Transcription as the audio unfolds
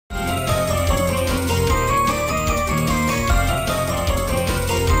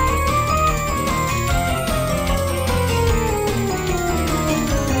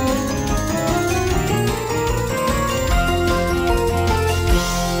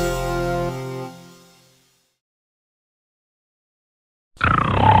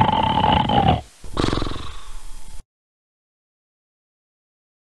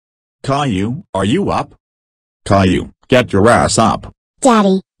Caillou, are you up? Caillou, get your ass up.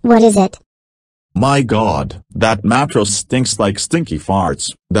 Daddy, what is it? My God, that mattress stinks like stinky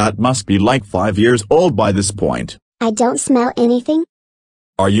farts. That must be like 5 years old by this point. I don't smell anything.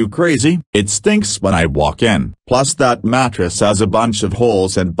 Are you crazy? It stinks when I walk in. Plus that mattress has a bunch of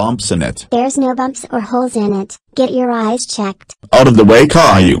holes and bumps in it. There's no bumps or holes in it. Get your eyes checked. Out of the way,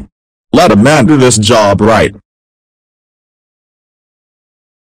 Caillou. Let a man do this job right.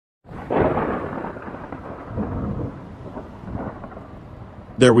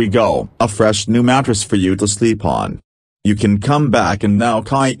 There we go, a fresh new mattress for you to sleep on. You can come back and now,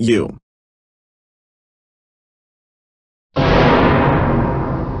 Caillou.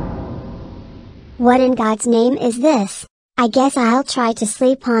 What in God's name is this? I guess I'll try to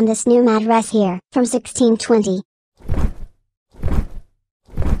sleep on this new mattress here, from 1620.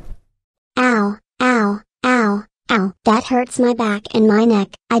 Ow, ow, ow, ow. That hurts my back and my neck.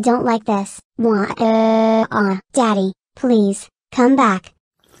 I don't like this. Daddy, please, come back.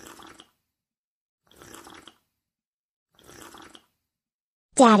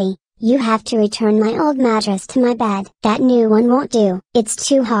 Daddy, you have to return my old mattress to my bed. That new one won't do. It's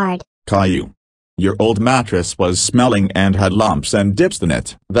too hard. Caillou. Your old mattress was smelling and had lumps and dips in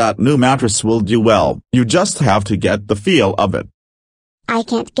it. That new mattress will do well. You just have to get the feel of it. I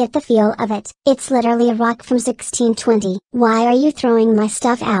can't get the feel of it. It's literally a rock from 1620. Why are you throwing my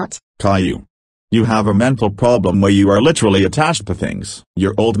stuff out? Caillou. You have a mental problem where you are literally attached to things.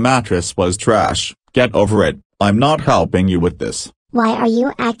 Your old mattress was trash. Get over it. I'm not helping you with this. Why are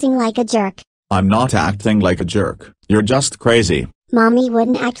you acting like a jerk? I'm not acting like a jerk. You're just crazy. Mommy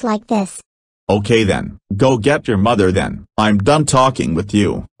wouldn't act like this. Okay then, go get your mother then. I'm done talking with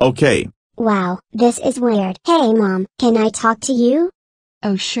you, okay? Wow, this is weird. Hey Mom, can I talk to you?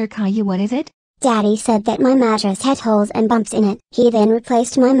 Oh sure, Caillou, what is it? Daddy said that my mattress had holes and bumps in it. He then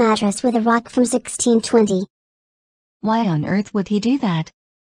replaced my mattress with a rock from 1620. Why on earth would he do that?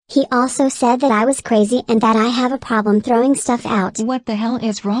 He also said that I was crazy and that I have a problem throwing stuff out. What the hell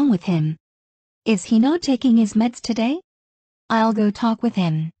is wrong with him? Is he not taking his meds today? I'll go talk with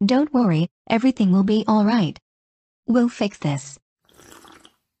him. Don't worry, everything will be alright. We'll fix this.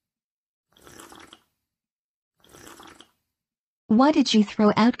 Why did you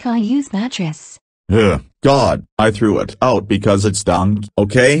throw out Caillou's mattress? Ugh, God, I threw it out because it stunk,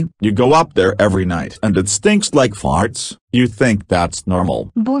 okay? You go up there every night and it stinks like farts. You think that's normal?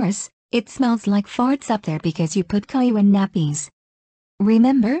 Boris, it smells like farts up there because you put Caillou in nappies.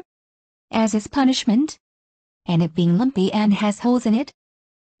 Remember? As his punishment? And it being lumpy and has holes in it?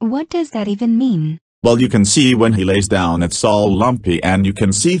 What does that even mean? Well, you can see when he lays down it's all lumpy and you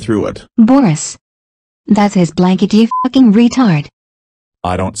can see through it. Boris. That's his blanket, you fucking retard.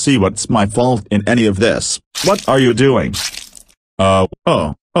 I don't see what's my fault in any of this. What are you doing? Wah,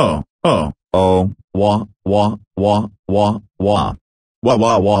 wah, wah,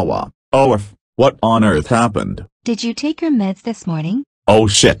 wah. Oh, what on earth happened? Did you take your meds this morning? Oh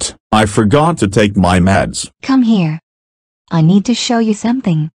shit, I forgot to take my meds. Come here. I need to show you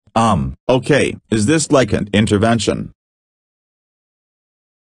something. Okay, is this like an intervention?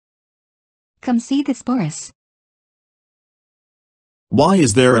 Come see this, Boris. Why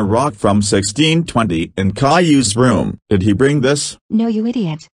is there a rock from 1620 in Caillou's room? Did he bring this? No, you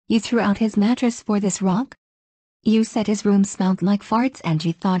idiot. You threw out his mattress for this rock? You said his room smelled like farts and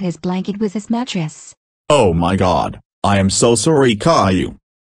you thought his blanket was his mattress. Oh my God, I am so sorry, Caillou.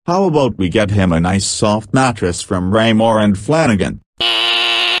 How about we get him a nice soft mattress from Raymore and Flanagan?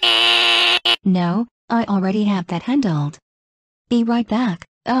 No, I already have that handled. Be right back.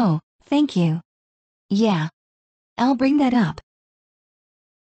 Oh, thank you. Yeah. I'll bring that up.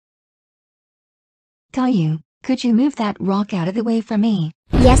 Caillou, could you move that rock out of the way for me?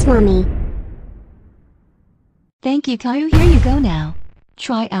 Yes, Mommy. Thank you, Caillou. Here you go now.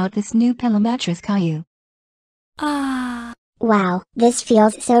 Try out this new pillow mattress, Caillou. Wow, this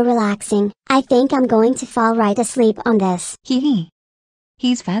feels so relaxing. I think I'm going to fall right asleep on this. Hee.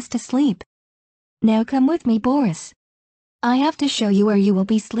 He's fast asleep. Now come with me, Boris. I have to show you where you will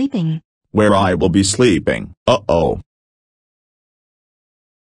be sleeping. Where I will be sleeping. Uh-oh.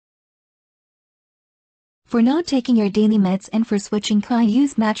 For not taking your daily meds and for switching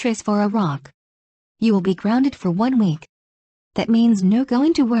Caillou's mattress for a rock. You will be grounded for 1 week. That means no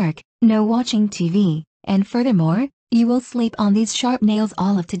going to work, no watching TV, and furthermore, you will sleep on these sharp nails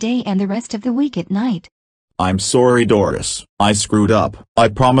all of today and the rest of the week at night. I'm sorry, Doris. I screwed up. I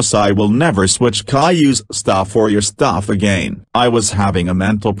promise I will never switch Caillou's stuff for your stuff again. I was having a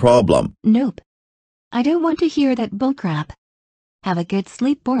mental problem. Nope. I don't want to hear that bullcrap. Have a good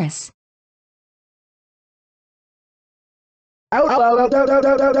sleep, Boris.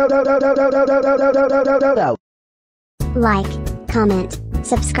 Like, comment,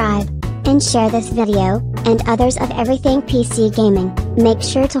 subscribe, and share this video, and others of everything PC gaming. Make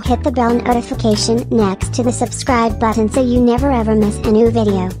sure to hit the bell notification next to the subscribe button so you never ever miss a new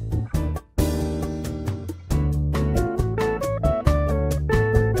video.